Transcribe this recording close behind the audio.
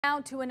Now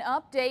to an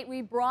update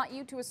we brought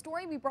you to a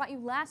story we brought you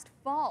last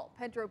fall.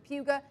 Pedro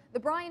Puga, the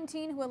Bryan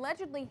teen who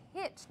allegedly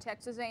hit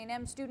Texas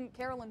A&M student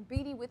Carolyn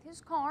Beatty with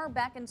his car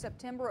back in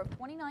September of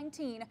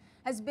 2019,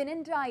 has been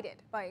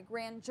indicted by a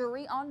grand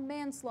jury on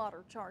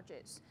manslaughter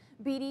charges.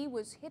 Beatty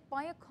was hit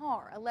by a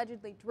car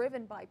allegedly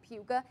driven by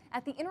Puga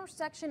at the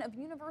intersection of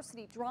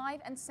University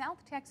Drive and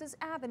South Texas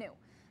Avenue.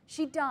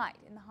 She died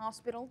in the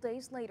hospital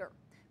days later.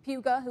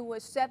 Puga, who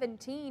was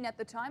 17 at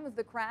the time of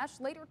the crash,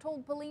 later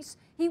told police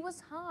he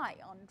was high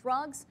on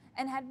drugs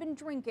and had been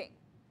drinking.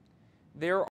 There